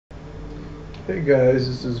Hey guys,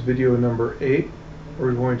 this is video number 8.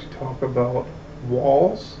 We're going to talk about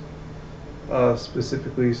walls,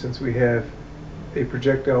 specifically since we have a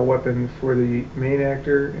projectile weapon for the main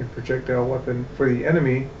actor and projectile weapon for the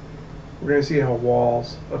enemy. We're going to see how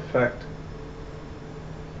walls affect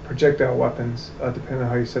projectile weapons depending on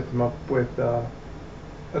how you set them up with a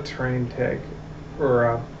terrain tag or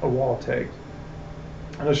a wall tag.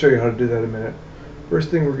 And I'll show you how to do that in a minute. First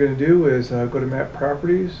thing we're going to do is go to map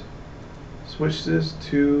properties. Switch this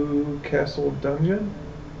to Castle Dungeon.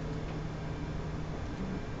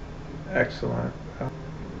 Excellent.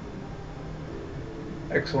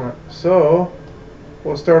 Excellent. So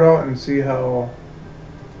we'll start out and see how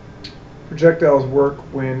projectiles work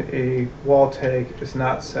when a wall tag is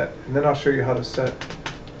not set, and then I'll show you how to set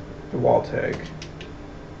the wall tag.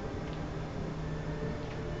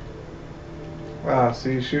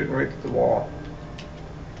 See, you're shooting right to the wall.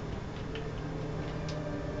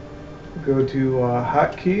 Go to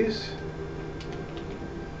hotkeys.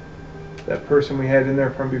 That person we had in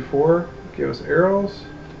there from before gave us arrows,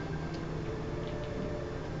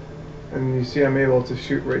 and you see I'm able to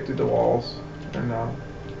shoot right through the walls, and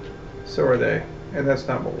so are they, and that's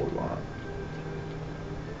not what we want.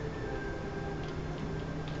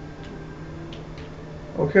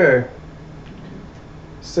 Okay,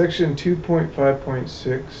 section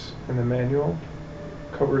 2.5.6 in the manual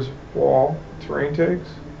covers wall terrain tags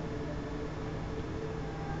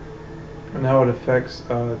and how it affects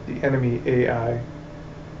the enemy AI.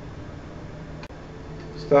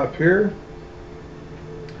 Stop here.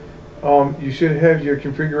 You should have your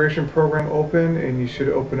configuration program open, and you should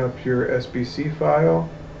open up your SBC file,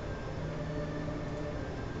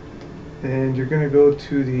 and you're going to go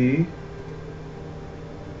to the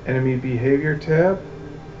enemy behavior tab,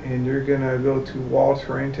 and you're going to go to wall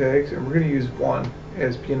terrain tags, and we're going to use one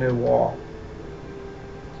as being a wall.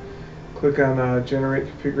 Click on generate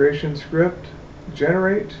configuration script,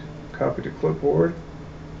 generate, copy to clipboard,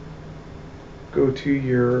 go to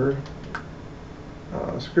your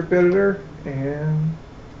script editor and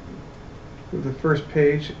go to the first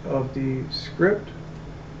page of the script,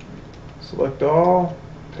 select all,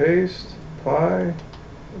 paste, apply,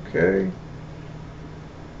 okay,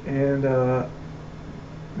 and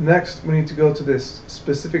next we need to go to this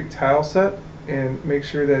specific tile set and make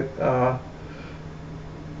sure that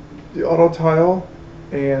the auto tile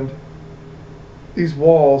and these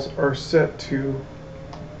walls are set to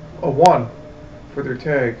a 1 for their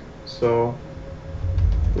tag. So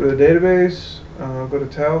go to the database, go to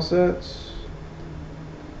tile sets,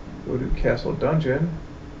 go to Castle Dungeon,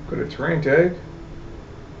 go to terrain tag,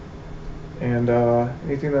 and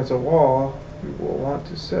anything that's a wall we will want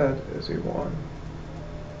to set as a 1.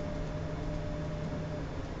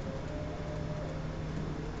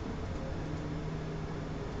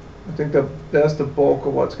 I think that's the bulk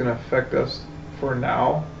of what's going to affect us for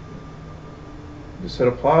now. Just hit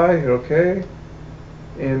apply, hit OK,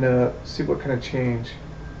 and see what kind of change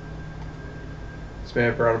this may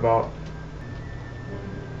have brought about.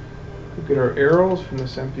 We'll get our arrows from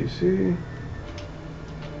this NPC.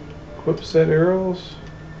 Equip set arrows.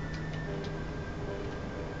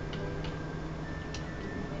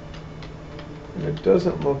 And it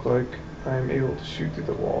doesn't look like I'm able to shoot through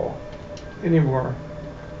the wall anymore.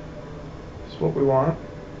 What we want.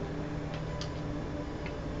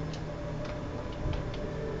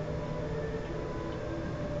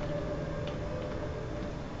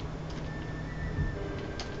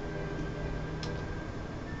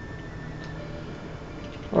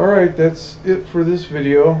 Alright, that's it for this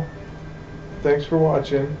video. Thanks for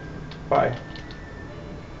watching. Bye.